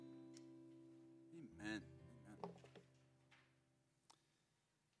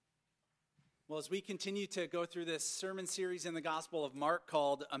Well, as we continue to go through this sermon series in the Gospel of Mark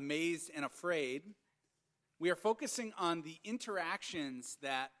called Amazed and Afraid, we are focusing on the interactions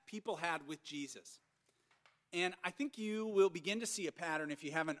that people had with Jesus. And I think you will begin to see a pattern if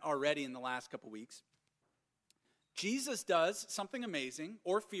you haven't already in the last couple weeks. Jesus does something amazing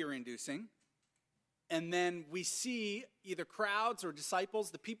or fear-inducing, and then we see either crowds or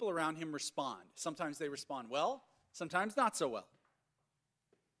disciples, the people around him respond. Sometimes they respond well, sometimes not so well.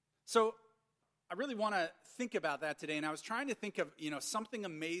 So I really want to think about that today, and I was trying to think of something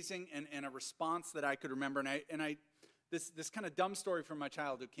amazing and a response that I could remember. And this kind of dumb story from my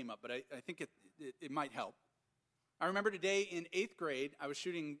childhood came up, but I think it might help. I remember today in 8th grade, I was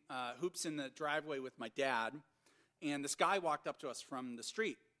shooting hoops in the driveway with my dad, and this guy walked up to us from the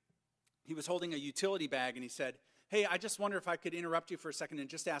street. He was holding a utility bag, and he said, "Hey, I just wonder if I could interrupt you for a second and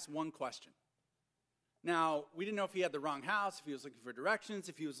just ask one question." Now, we didn't know if he had the wrong house, if he was looking for directions,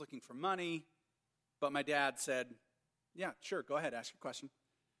 if he was looking for money. But my dad said, "Yeah, sure, go ahead, ask your question."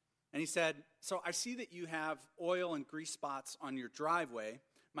 And he said, "So I see that you have oil and grease spots on your driveway.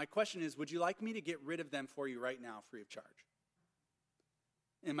 My question is, would you like me to get rid of them for you right now, free of charge?"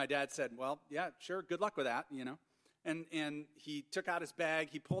 And my dad said, "Well, yeah, sure, good luck with that, And he took out his bag,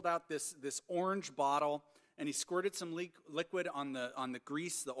 he pulled out this orange bottle, and he squirted some liquid on the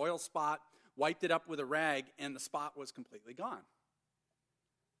grease, the oil spot, wiped it up with a rag, and the spot was completely gone.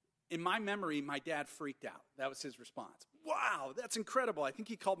 In my memory, my dad freaked out. That was his response. "Wow, that's incredible." I think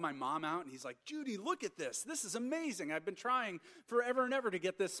he called my mom out, and he's like, "Judy, look at this. This is amazing. I've been trying forever and ever to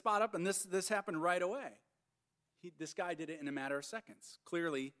get this spot up, and this happened right away." This guy did it in a matter of seconds.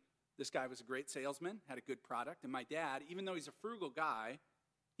 Clearly, this guy was a great salesman, had a good product, and my dad, even though he's a frugal guy,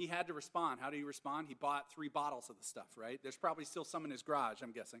 he had to respond. How did he respond? He bought 3 bottles of the stuff, right? There's probably still some in his garage,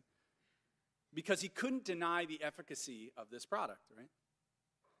 I'm guessing, because he couldn't deny the efficacy of this product, right?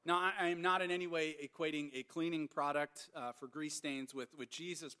 Now, I am not in any way equating a cleaning product for grease stains with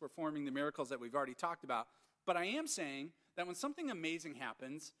Jesus performing the miracles that we've already talked about, but I am saying that when something amazing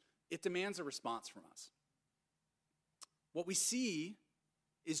happens, it demands a response from us. What we see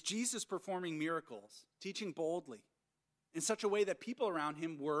is Jesus performing miracles, teaching boldly, in such a way that people around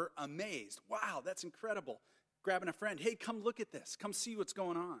him were amazed. "Wow, that's incredible." Grabbing a friend, "Hey, come look at this. Come see what's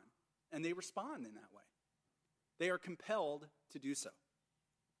going on." And they respond in that way. They are compelled to do so.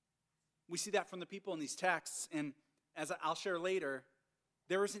 We see that from the people in these texts, and as I'll share later,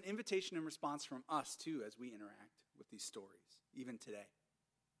 there is an invitation and response from us, too, as we interact with these stories, even today.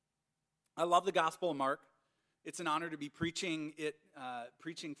 I love the Gospel of Mark. It's an honor to be preaching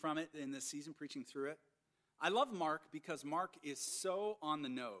from it in this season, preaching through it. I love Mark because Mark is so on the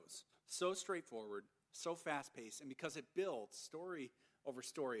nose, so straightforward, so fast-paced, and because it builds story over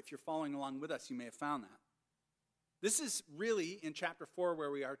story. If you're following along with us, you may have found that. This is really in chapter 4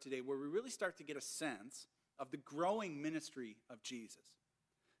 where we are today, where we really start to get a sense of the growing ministry of Jesus.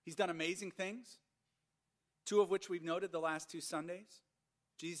 He's done amazing things, 2 of which we've noted the last 2 Sundays.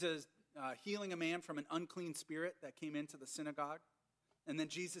 Jesus healing a man from an unclean spirit that came into the synagogue, and then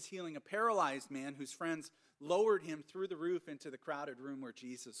Jesus healing a paralyzed man whose friends lowered him through the roof into the crowded room where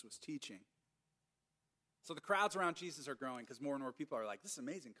Jesus was teaching. So the crowds around Jesus are growing because more and more people are like, "This is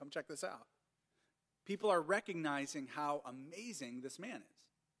amazing, come check this out." People are recognizing how amazing this man is.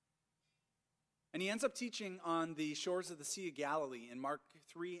 And he ends up teaching on the shores of the Sea of Galilee in Mark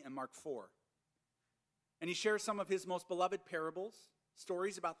 3 and Mark 4. And he shares some of his most beloved parables,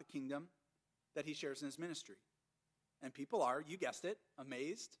 stories about the kingdom that he shares in his ministry. And people are, you guessed it,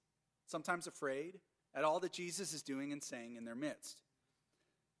 amazed, sometimes afraid at all that Jesus is doing and saying in their midst.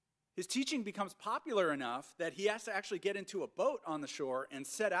 His teaching becomes popular enough that he has to actually get into a boat on the shore and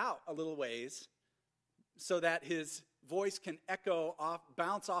set out a little ways so that his voice can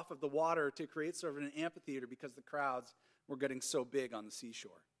bounce off of the water to create sort of an amphitheater because the crowds were getting so big on the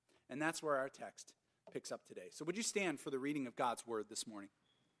seashore. And that's where our text picks up today. So would you stand for the reading of God's word this morning?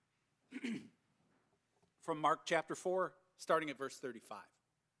 From Mark chapter 4, starting at verse 35.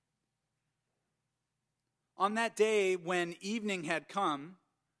 On that day when evening had come,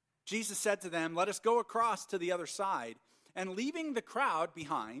 Jesus said to them, "Let us go across to the other side." And leaving the crowd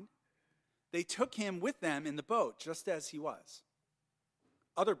behind, they took him with them in the boat, just as he was.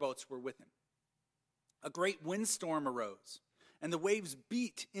 Other boats were with him. A great windstorm arose, and the waves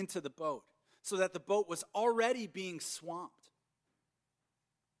beat into the boat, so that the boat was already being swamped.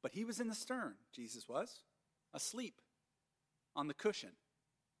 But he was in the stern, Jesus was, asleep on the cushion.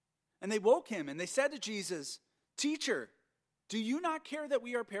 And they woke him, and they said to Jesus, "Teacher, do you not care that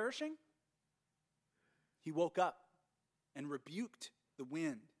we are perishing?" He woke up and rebuked the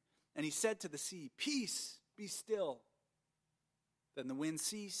wind. And he said to the sea, "Peace, be still." Then the wind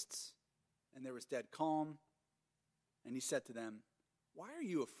ceased, and there was dead calm. And he said to them, "Why are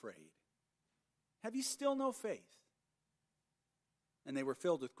you afraid? Have you still no faith?" And they were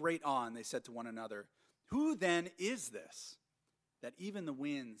filled with great awe, and they said to one another, "Who then is this, that even the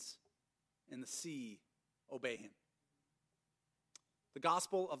winds and the sea obey him?" The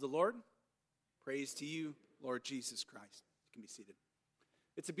gospel of the Lord. Praise to you, Lord Jesus Christ. You can be seated.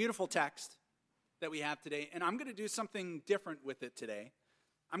 It's a beautiful text that we have today, and I'm going to do something different with it today.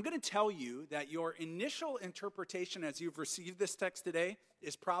 I'm going to tell you that your initial interpretation as you've received this text today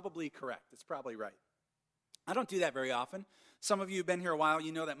is probably correct. It's probably right. I don't do that very often. Some of you have been here a while.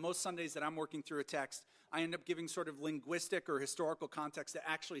 You know that most Sundays that I'm working through a text, I end up giving sort of linguistic or historical context that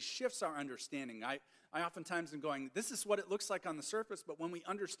actually shifts our understanding. I oftentimes am going, this is what it looks like on the surface, but when we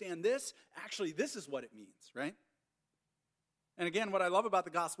understand this, actually this is what it means, right? And again, what I love about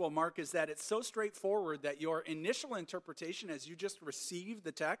the Gospel of Mark is that it's so straightforward that your initial interpretation as you just received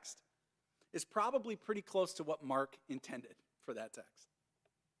the text is probably pretty close to what Mark intended for that text.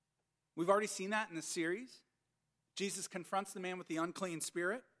 We've already seen that in this series. Jesus confronts the man with the unclean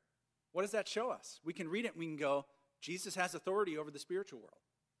spirit. What does that show us? We can read it and we can go, Jesus has authority over the spiritual world.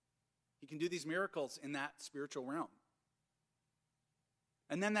 He can do these miracles in that spiritual realm.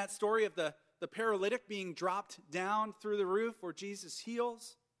 And then that story of the paralytic being dropped down through the roof where Jesus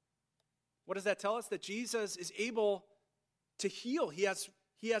heals. What does that tell us? That Jesus is able to heal. He has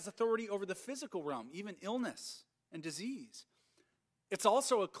authority over the physical realm, even illness and disease. It's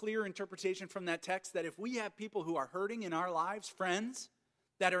also a clear interpretation from that text that if we have people who are hurting in our lives, friends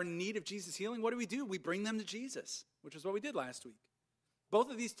that are in need of Jesus' healing, what do? We bring them to Jesus, which is what we did last week. Both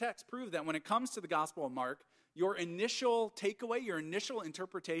of these texts prove that when it comes to the Gospel of Mark, your initial takeaway, your initial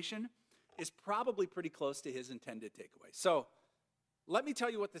interpretation is probably pretty close to his intended takeaway. So let me tell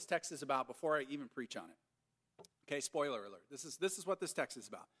you what this text is about before I even preach on it. Okay, spoiler alert. This is what this text is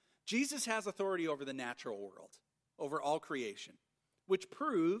about. Jesus has authority over the natural world, over all creation, which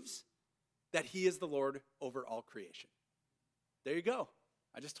proves that he is the Lord over all creation. There you go.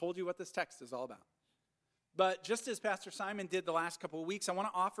 I just told you what this text is all about. But just as Pastor Simon did the last couple of weeks, I want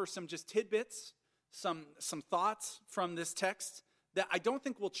to offer some just tidbits, some thoughts from this text that I don't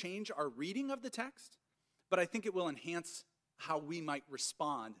think will change our reading of the text, but I think it will enhance how we might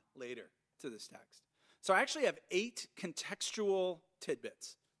respond later to this text. So I actually have 8 contextual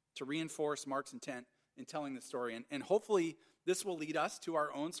tidbits to reinforce Mark's intent in telling the story, and hopefully this will lead us to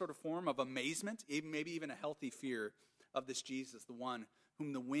our own sort of form of amazement, maybe even a healthy fear of this Jesus, the one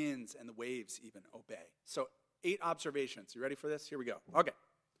whom the winds and the waves even obey. So 8 observations. You ready for this? Here we go. Okay,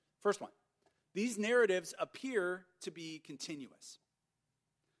 first one. These narratives appear to be continuous.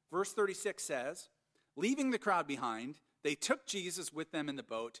 Verse 36 says, leaving the crowd behind, they took Jesus with them in the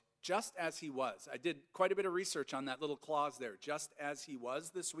boat, just as he was. I did quite a bit of research on that little clause there, just as he was,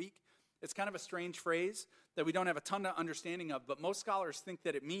 this week. It's kind of a strange phrase that we don't have a ton of understanding of, but most scholars think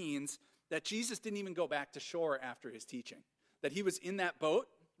that it means that Jesus didn't even go back to shore after his teaching. That he was in that boat,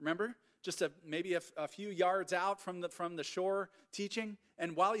 remember? Just maybe a few yards out from the shore teaching.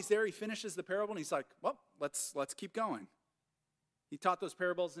 And while he's there, he finishes the parable and he's like, well, let's keep going. He taught those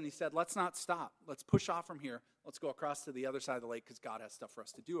parables and he said, let's not stop. Let's push off from here. Let's go across to the other side of the lake because God has stuff for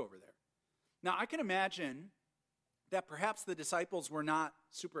us to do over there. Now, I can imagine that perhaps the disciples were not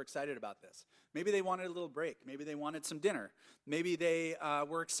super excited about this. Maybe they wanted a little break. Maybe they wanted some dinner. Maybe they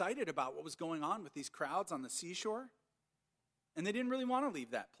were excited about what was going on with these crowds on the seashore. And they didn't really want to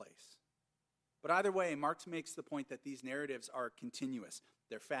leave that place. But either way, Mark makes the point that these narratives are continuous.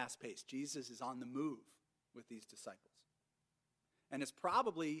 They're fast-paced. Jesus is on the move with these disciples. And it's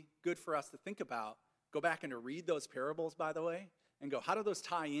probably good for us to think about, go back and to read those parables, by the way, and go, how do those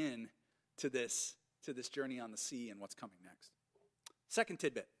tie in to this journey on the sea and what's coming next? Second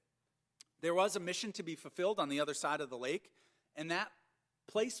tidbit. There was a mission to be fulfilled on the other side of the lake, and that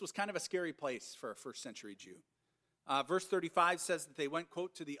place was kind of a scary place for a first century Jew. Verse 35 says that they went,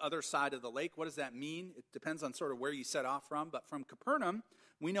 quote, to the other side of the lake. What does that mean? It depends on sort of where you set off from. But from Capernaum,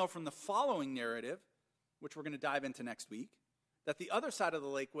 we know from the following narrative, which we're going to dive into next week, that the other side of the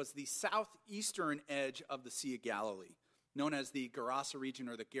lake was the southeastern edge of the Sea of Galilee, known as the Gerasa region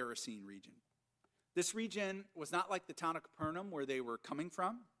or the Gerasene region. This region was not like the town of Capernaum where they were coming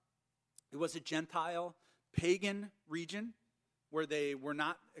from. It was a Gentile, pagan region where they were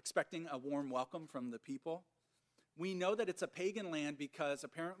not expecting a warm welcome from the people. We know that it's a pagan land because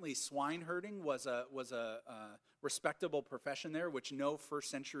apparently swine herding was a respectable profession there, which no first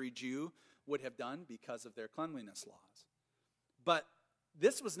century Jew would have done because of their cleanliness laws. But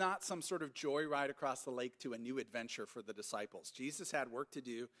this was not some sort of joyride across the lake to a new adventure for the disciples. Jesus had work to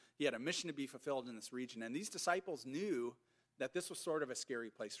do. He had a mission to be fulfilled in this region. And these disciples knew that this was sort of a scary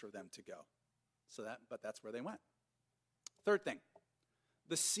place for them to go. But that's where they went. Third thing,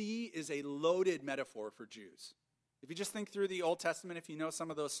 the sea is a loaded metaphor for Jews. If you just think through the Old Testament, if you know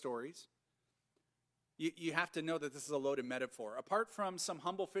some of those stories, you have to know that this is a loaded metaphor. Apart from some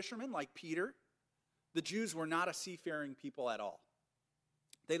humble fishermen like Peter, the Jews were not a seafaring people at all.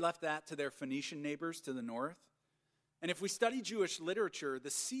 They left that to their Phoenician neighbors to the north. And if we study Jewish literature, the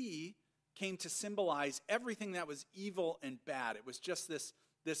sea came to symbolize everything that was evil and bad. It was just this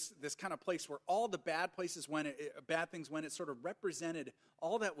kind of place where all the bad things went. It sort of represented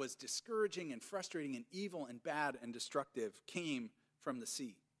all that was discouraging and frustrating and evil and bad and destructive came from the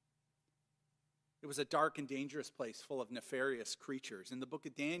sea. It was a dark and dangerous place full of nefarious creatures. In the book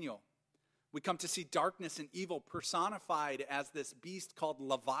of Daniel, we come to see darkness and evil personified as this beast called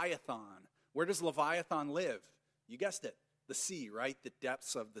Leviathan. Where does Leviathan live? You guessed it, the sea, right? The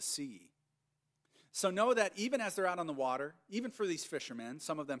depths of the sea. So know that even as they're out on the water, even for these fishermen,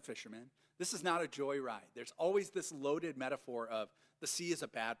 some of them fishermen, this is not a joyride. There's always this loaded metaphor of the sea is a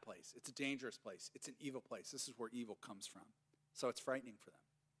bad place. It's a dangerous place. It's an evil place. This is where evil comes from. So it's frightening for them.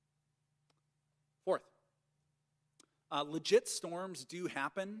 Fourth, legit storms do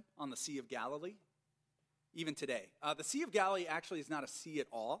happen on the Sea of Galilee, even today. The Sea of Galilee actually is not a sea at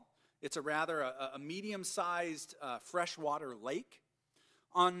all. It's a medium-sized freshwater lake.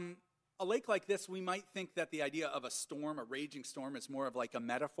 On a lake like this, we might think that the idea of a storm, a raging storm, is more of like a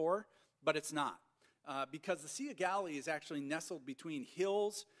metaphor, but it's not. Because the Sea of Galilee is actually nestled between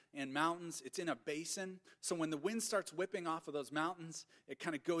hills and mountains. It's in a basin. So when the wind starts whipping off of those mountains, it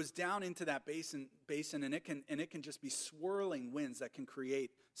kind of goes down into that basin and it can just be swirling winds that can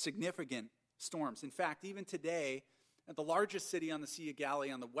create significant storms. In fact, even today, the largest city on the Sea of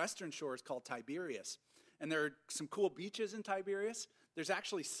Galilee on the western shore is called Tiberias. And there are some cool beaches in Tiberias. There's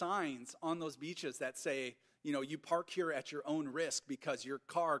actually signs on those beaches that say, you park here at your own risk because your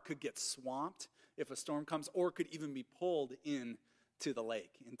car could get swamped if a storm comes, or could even be pulled into the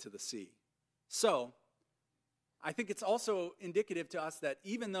lake, into the sea. So, I think it's also indicative to us that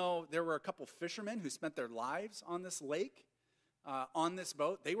even though there were a couple fishermen who spent their lives on this lake, on this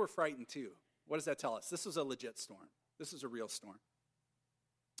boat, they were frightened too. What does that tell us? This was a legit storm. This is a real storm.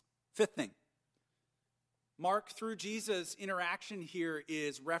 Fifth thing, Mark, through Jesus' interaction here,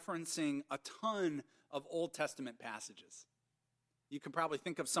 is referencing a ton of Old Testament passages. You can probably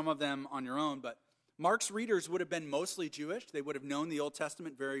think of some of them on your own, but Mark's readers would have been mostly Jewish. They would have known the Old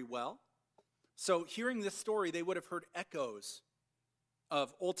Testament very well. So hearing this story, they would have heard echoes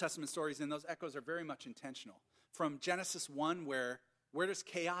of Old Testament stories, and those echoes are very much intentional. From Genesis 1, where does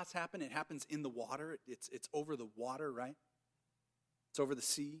chaos happen? It happens in the water. It's over the water, right? It's over the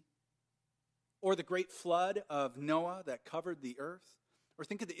sea. Or the great flood of Noah that covered the earth. Or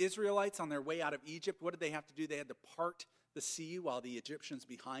think of the Israelites on their way out of Egypt. What did they have to do? They had to part the sea while the Egyptians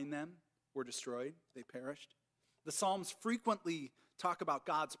behind them were destroyed. They perished. The Psalms frequently talk about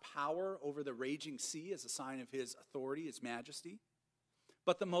God's power over the raging sea as a sign of his authority, his majesty.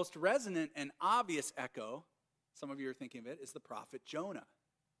 But the most resonant and obvious echo, some of you are thinking of it, is the prophet Jonah.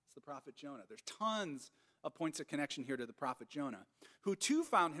 It's the prophet Jonah. There's tons of points of connection here to the prophet Jonah, who too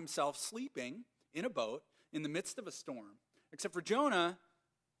found himself sleeping in a boat in the midst of a storm. Except for Jonah,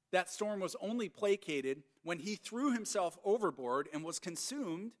 that storm was only placated when he threw himself overboard and was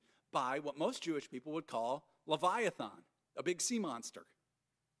consumed by what most Jewish people would call Leviathan, a big sea monster.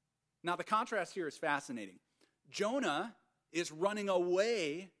 Now, the contrast here is fascinating. Jonah is running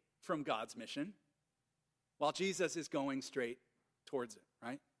away from God's mission, while Jesus is going straight towards it,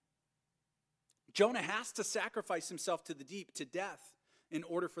 right? Jonah has to sacrifice himself to the deep, to death, in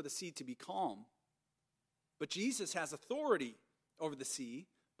order for the sea to be calm. But Jesus has authority over the sea,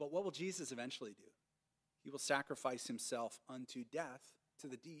 but what will Jesus eventually do? He will sacrifice himself unto death, to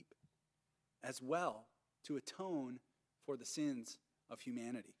the deep, as well, to atone for the sins of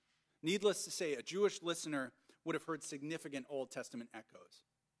humanity. Needless to say, a Jewish listener would have heard significant Old Testament echoes.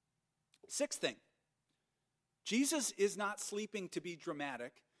 Sixth thing, Jesus is not sleeping to be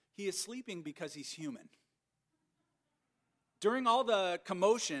dramatic. He is sleeping because he's human. During all the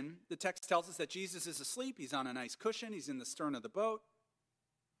commotion, the text tells us that Jesus is asleep. He's on a nice cushion. He's in the stern of the boat,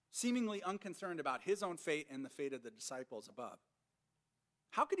 seemingly unconcerned about his own fate and the fate of the disciples above.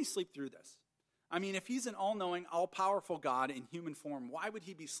 How could he sleep through this? I mean, if he's an all-knowing, all-powerful God in human form, why would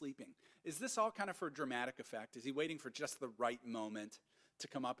he be sleeping? Is this all kind of for dramatic effect? Is he waiting for just the right moment to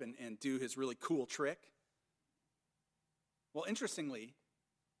come up and do his really cool trick? Well, interestingly,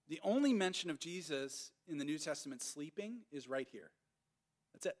 the only mention of Jesus in the New Testament sleeping is right here.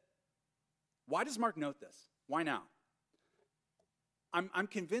 That's it. Why does Mark note this? Why now? I'm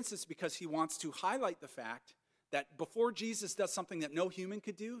convinced it's because he wants to highlight the fact That before Jesus does something that no human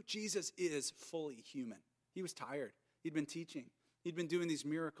could do, Jesus is fully human. He was tired. He'd been teaching. He'd been doing these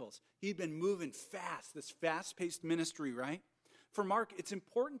miracles. He'd been moving fast, this fast-paced ministry, right? For Mark, it's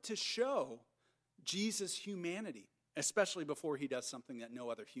important to show Jesus' humanity, especially before he does something that no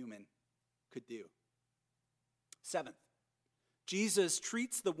other human could do. Seventh, Jesus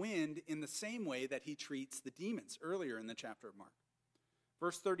treats the wind in the same way that he treats the demons earlier in the chapter of Mark.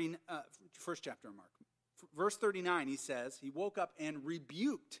 First chapter of Mark. Verse 39, he says, he woke up and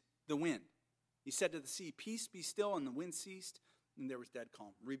rebuked the wind. He said to the sea, "Peace, be still," and the wind ceased, and there was dead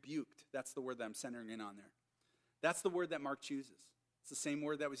calm. Rebuked, that's the word that I'm centering in on there. That's the word that Mark chooses. It's the same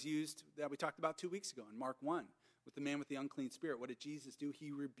word that was used, that we talked about 2 weeks ago in Mark 1, with the man with the unclean spirit. What did Jesus do?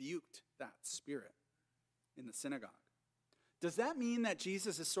 He rebuked that spirit in the synagogue. Does that mean that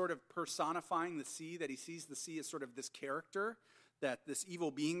Jesus is sort of personifying the sea, that he sees the sea as sort of this character, that this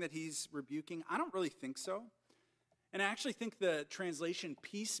evil being that he's rebuking? I don't really think so. And I actually think the translation,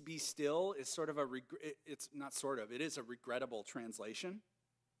 "peace, be still," is sort of it is a regrettable translation.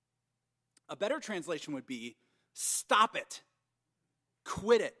 A better translation would be, "Stop it,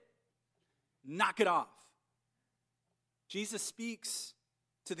 quit it, knock it off." Jesus speaks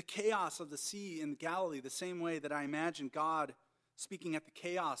to the chaos of the sea in Galilee the same way that I imagine God speaking at the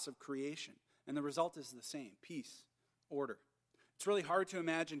chaos of creation. And the result is the same: peace, order. It's really hard to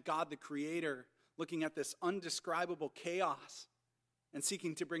imagine God the Creator looking at this undescribable chaos and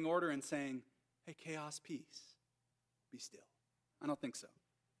seeking to bring order and saying, "Hey, chaos, peace, be still." I don't think so.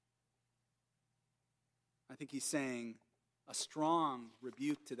 I think he's saying a strong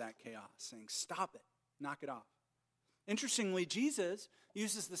rebuke to that chaos, saying, "Stop it, knock it off." Interestingly, Jesus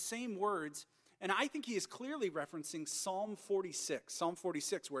uses the same words, and I think he is clearly referencing Psalm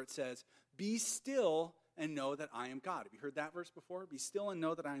 46, where it says, "Be still and know that I am God." Have you heard that verse before? Be still and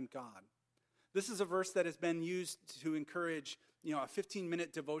know that I am God. This is a verse that has been used to encourage, a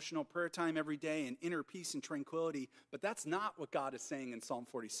 15-minute devotional prayer time every day and inner peace and tranquility, but that's not what God is saying in Psalm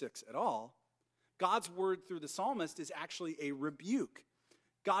 46 at all. God's word through the psalmist is actually a rebuke.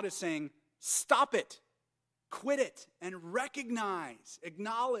 God is saying, "Stop it, quit it, and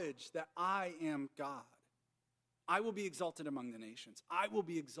acknowledge that I am God. I will be exalted among the nations. I will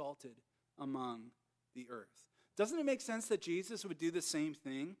be exalted among the earth." Doesn't it make sense that Jesus would do the same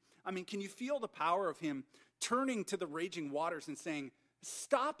thing? I mean, can you feel the power of him turning to the raging waters and saying,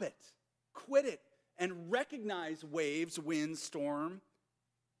 "Stop it, quit it, and recognize, waves, wind, storm,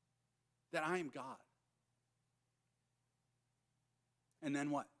 that I am God"? And then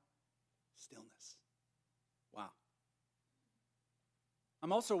what? Stillness. Wow.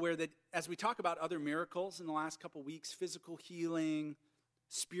 I'm also aware that as we talk about other miracles in the last couple weeks, physical healing,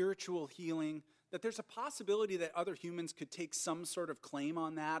 spiritual healing, that there's a possibility that other humans could take some sort of claim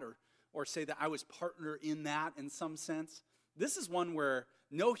on that or say that I was partner in that in some sense. This is one where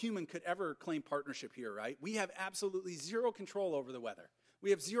no human could ever claim partnership here, right? We have absolutely zero control over the weather.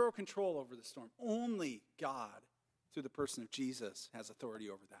 We have zero control over the storm. Only God, through the person of Jesus, has authority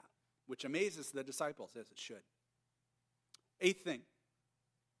over that, which amazes the disciples, as it should. Eighth thing,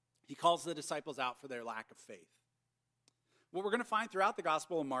 he calls the disciples out for their lack of faith. What we're going to find throughout the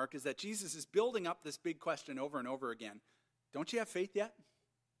Gospel of Mark is that Jesus is building up this big question over and over again. Don't you have faith yet?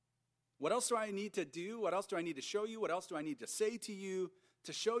 What else do I need to do? What else do I need to show you? What else do I need to say to you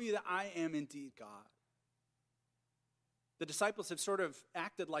to show you that I am indeed God? The disciples have sort of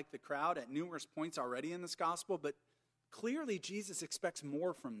acted like the crowd at numerous points already in this gospel, but clearly Jesus expects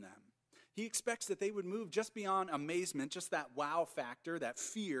more from them. He expects that they would move just beyond amazement, just that wow factor, that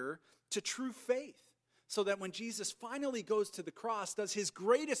fear, to true faith. So that when Jesus finally goes to the cross, does his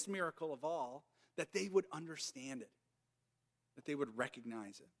greatest miracle of all, that they would understand it, that they would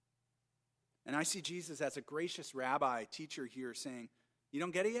recognize it. And I see Jesus as a gracious rabbi, teacher here saying, "You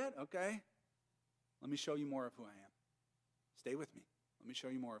don't get it yet? Okay. Let me show you more of who I am. Stay with me. Let me show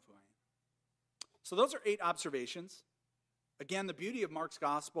you more of who I am." So those are 8 observations. Again, the beauty of Mark's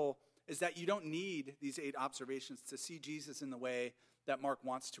gospel is that you don't need these 8 observations to see Jesus in the way that Mark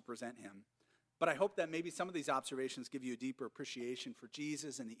wants to present him. But I hope that maybe some of these observations give you a deeper appreciation for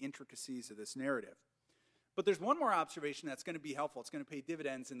Jesus and the intricacies of this narrative. But there's one more observation that's going to be helpful. It's going to pay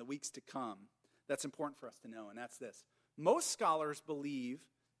dividends in the weeks to come. That's important for us to know, and that's this. Most scholars believe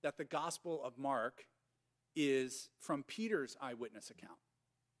that the Gospel of Mark is from Peter's eyewitness account.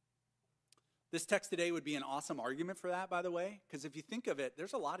 This text today would be an awesome argument for that, by the way, because if you think of it,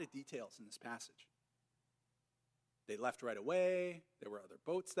 there's a lot of details in this passage. They left right away. There were other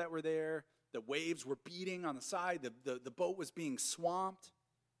boats that were there. The waves were beating on the side. The boat was being swamped.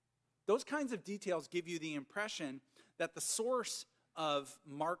 Those kinds of details give you the impression that the source of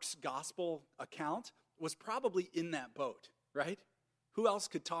Mark's gospel account was probably in that boat, right? Who else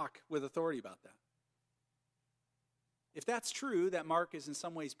could talk with authority about that? If that's true, that Mark is in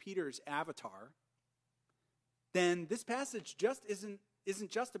some ways Peter's avatar, then this passage just isn't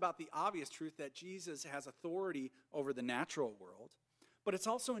just about the obvious truth that Jesus has authority over the natural world, but it's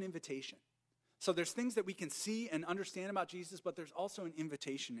also an invitation. So there's things that we can see and understand about Jesus, but there's also an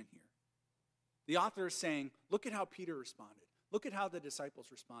invitation in here. The author is saying, look at how Peter responded. Look at how the disciples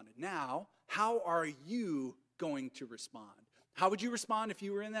responded. Now, how are you going to respond? How would you respond if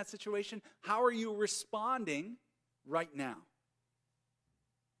you were in that situation? How are you responding right now?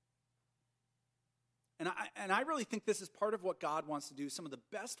 And I really think this is part of what God wants to do. Some of the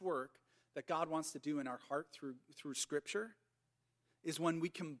best work that God wants to do in our heart through Scripture is when we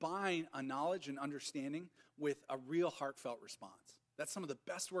combine a knowledge and understanding with a real heartfelt response. That's some of the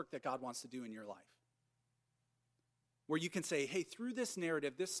best work that God wants to do in your life. Where you can say, hey, through this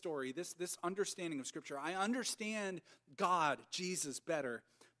narrative, this story, this understanding of Scripture, I understand God, Jesus, better,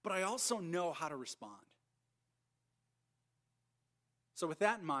 but I also know how to respond. So with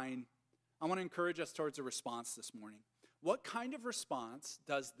that in mind, I want to encourage us towards a response this morning. What kind of response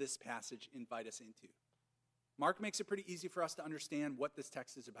does this passage invite us into? Mark makes it pretty easy for us to understand what this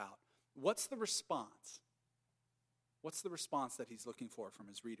text is about. What's the response? What's the response that he's looking for from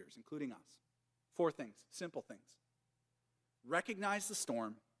his readers, including us? 4 things, simple things. Recognize the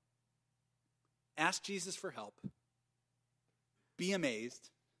storm. Ask Jesus for help. Be amazed.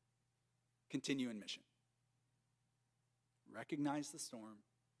 Continue in mission. Recognize the storm.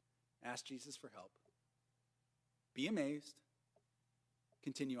 Ask Jesus for help. Be amazed.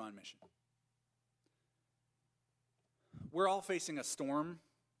 Continue on mission. We're all facing a storm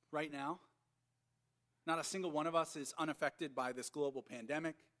right now. Not a single one of us is unaffected by this global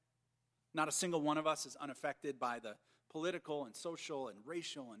pandemic. Not a single one of us is unaffected by the political and social and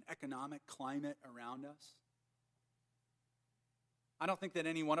racial and economic climate around us. I don't think that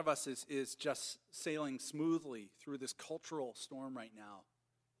any one of us is just sailing smoothly through this cultural storm right now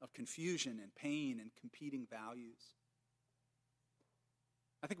of confusion and pain and competing values.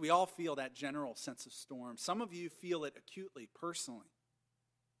 I think we all feel that general sense of storm. Some of you feel it acutely, personally.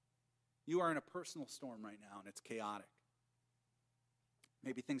 You are in a personal storm right now, and it's chaotic.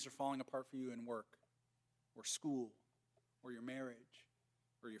 Maybe things are falling apart for you in work, or school, or your marriage,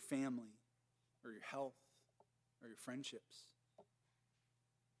 or your family, or your health, or your friendships.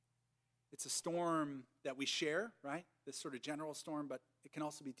 It's a storm that we share, right? This sort of general storm, but it can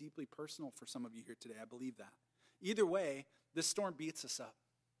also be deeply personal for some of you here today. I believe that. Either way, this storm beats us up.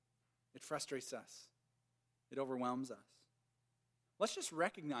 It frustrates us. It overwhelms us. Let's just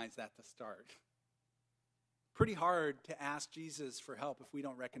recognize that to start. Pretty hard to ask Jesus for help if we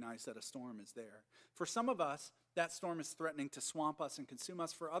don't recognize that a storm is there. For some of us, that storm is threatening to swamp us and consume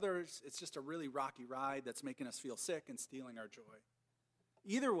us. For others, it's just a really rocky ride that's making us feel sick and stealing our joy.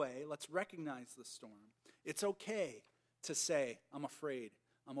 Either way, let's recognize the storm. It's okay to say, I'm afraid,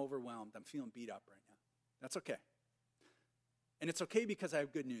 I'm overwhelmed, I'm feeling beat up right now. That's okay. And it's okay because I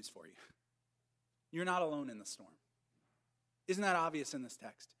have good news for you. You're not alone in the storm. Isn't that obvious in this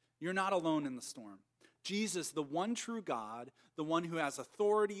text? You're not alone in the storm. Jesus, the one true God, the one who has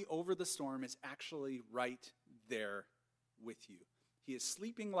authority over the storm, is actually right there with you. He is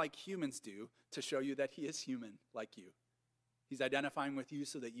sleeping like humans do to show you that he is human like you. He's identifying with you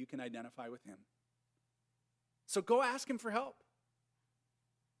so that you can identify with him. So go ask him for help.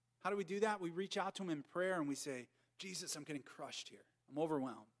 How do we do that? We reach out to him in prayer and we say, Jesus, I'm getting crushed here. I'm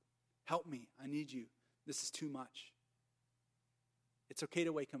overwhelmed. Help me. I need you. This is too much. It's okay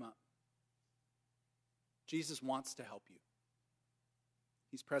to wake him up. Jesus wants to help you.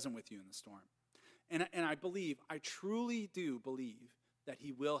 He's present with you in the storm. And I truly do believe that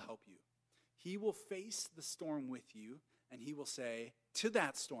he will help you. He will face the storm with you, and he will say to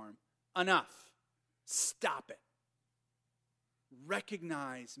that storm, enough, stop it.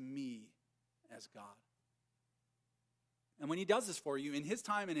 Recognize me as God. And when he does this for you, in his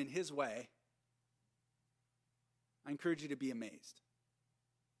time and in his way, I encourage you to be amazed.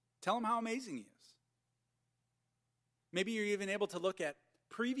 Tell him how amazing he is. Maybe you're even able to look at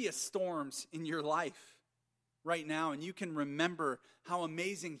previous storms in your life right now, and you can remember how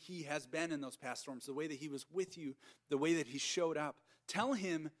amazing he has been in those past storms, the way that he was with you, the way that he showed up. Tell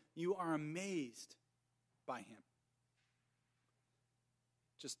him you are amazed by him.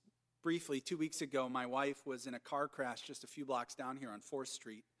 Just briefly, 2 weeks ago, my wife was in a car crash just a few blocks down here on 4th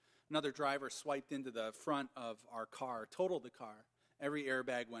Street. Another driver swiped into the front of our car, totaled the car. Every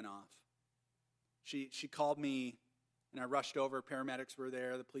airbag went off. She called me, and I rushed over. Paramedics were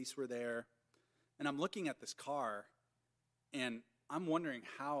there. The police were there. And I'm looking at this car, and I'm wondering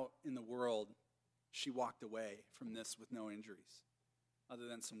how in the world she walked away from this with no injuries, other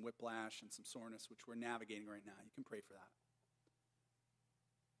than some whiplash and some soreness, which we're navigating right now. You can pray for that.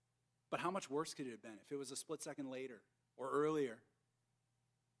 But how much worse could it have been if it was a split second later or earlier?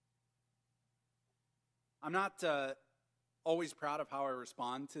 I'm not always proud of how I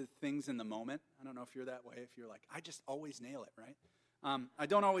respond to things in the moment. I don't know if you're that way, if you're like, I just always nail it, right? I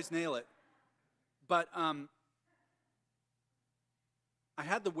don't always nail it. But I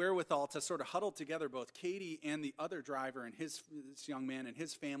had the wherewithal to sort of huddle together both Katie and the other driver and this young man and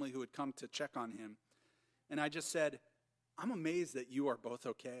his family who had come to check on him. And I just said, I'm amazed that you are both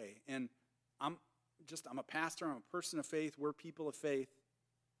okay. And I'm a pastor, I'm a person of faith, we're people of faith.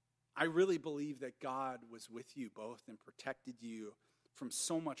 I really believe that God was with you both and protected you from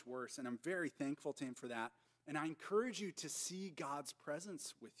so much worse. And I'm very thankful to him for that. And I encourage you to see God's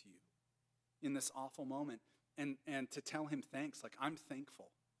presence with you in this awful moment and to tell him thanks. Like, I'm thankful,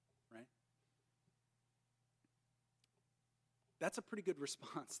 right? That's a pretty good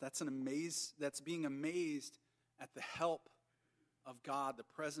response. That's being amazed at the help of God, the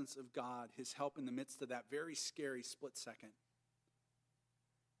presence of God, his help in the midst of that very scary split second.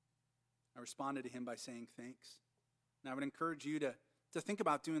 I responded to him by saying thanks. And I would encourage you to think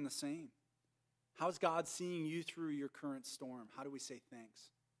about doing the same. How's God seeing you through your current storm? How do we say thanks?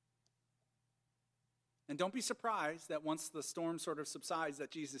 And don't be surprised that once the storm sort of subsides,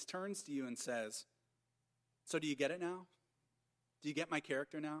 that Jesus turns to you and says, so do you get it now? Do you get my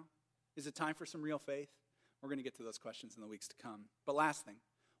character now? Is it time for some real faith? We're going to get to those questions in the weeks to come. But last thing,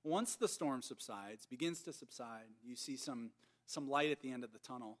 once the storm begins to subside, you see some light at the end of the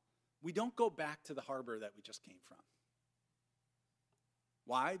tunnel, we don't go back to the harbor that we just came from.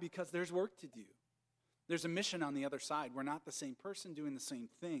 Why? Because there's work to do. There's a mission on the other side. We're not the same person doing the same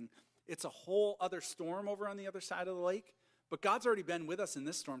thing. It's a whole other storm over on the other side of the lake. But God's already been with us in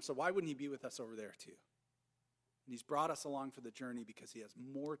this storm, so why wouldn't he be with us over there too? And he's brought us along for the journey because he has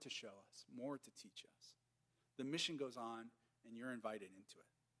more to show us, more to teach us. The mission goes on, and you're invited into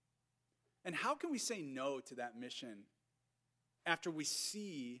it. And how can we say no to that mission after we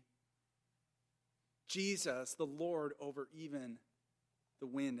see Jesus, the Lord, over even the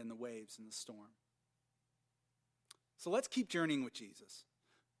wind and the waves and the storm? So let's keep journeying with Jesus.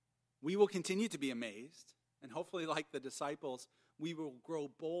 We will continue to be amazed, and hopefully, like the disciples, we will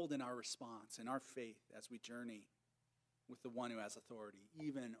grow bold in our response and our faith as we journey with the one who has authority,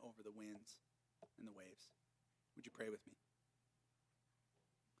 even over the winds and the waves. Would you pray with me?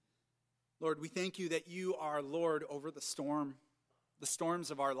 Lord, we thank you that you are Lord over the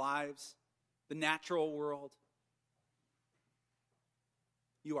storms of our lives, the natural world.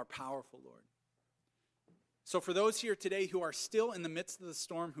 You are powerful, Lord. So for those here today who are still in the midst of the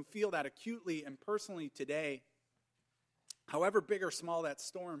storm, who feel that acutely and personally today, however big or small that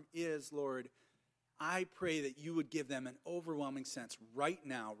storm is, Lord, I pray that you would give them an overwhelming sense right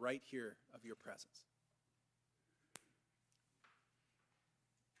now, right here, of your presence.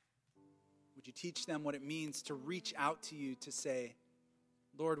 Would you teach them what it means to reach out to you to say,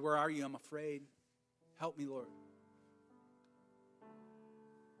 Lord, where are you? I'm afraid. Help me, Lord.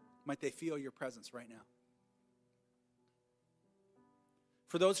 Might they feel your presence right now?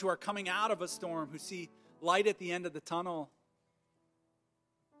 For those who are coming out of a storm, who see light at the end of the tunnel,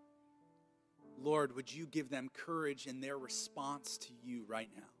 Lord, would you give them courage in their response to you right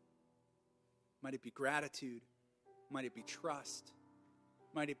now? Might it be gratitude? Might it be trust?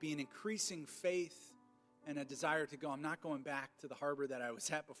 Might it be an increasing faith and a desire to go, I'm not going back to the harbor that I was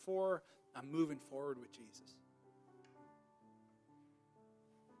at before. I'm moving forward with Jesus.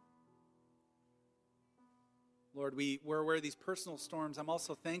 Lord, we're aware of these personal storms. I'm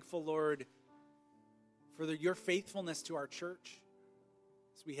also thankful, Lord, for your faithfulness to our church.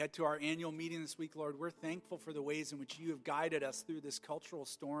 As we head to our annual meeting this week, Lord, we're thankful for the ways in which you have guided us through this cultural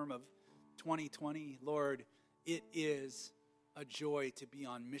storm of 2020. Lord, it is a joy to be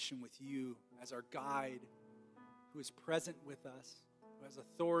on mission with you as our guide, who is present with us, who has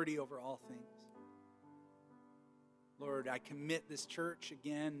authority over all things. Lord, I commit this church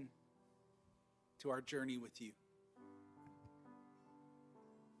again to our journey with you.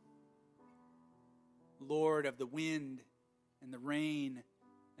 Lord of the wind and the rain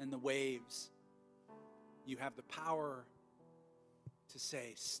and the waves, you have the power to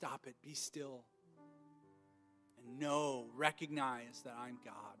say, stop it, be still, and recognize that I'm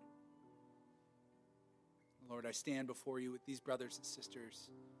God. Lord, I stand before you with these brothers and sisters.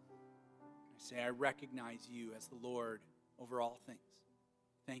 I say, I recognize you as the Lord over all things.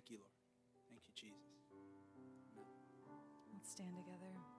 Thank you, Lord. Thank you, Jesus. Let's stand together.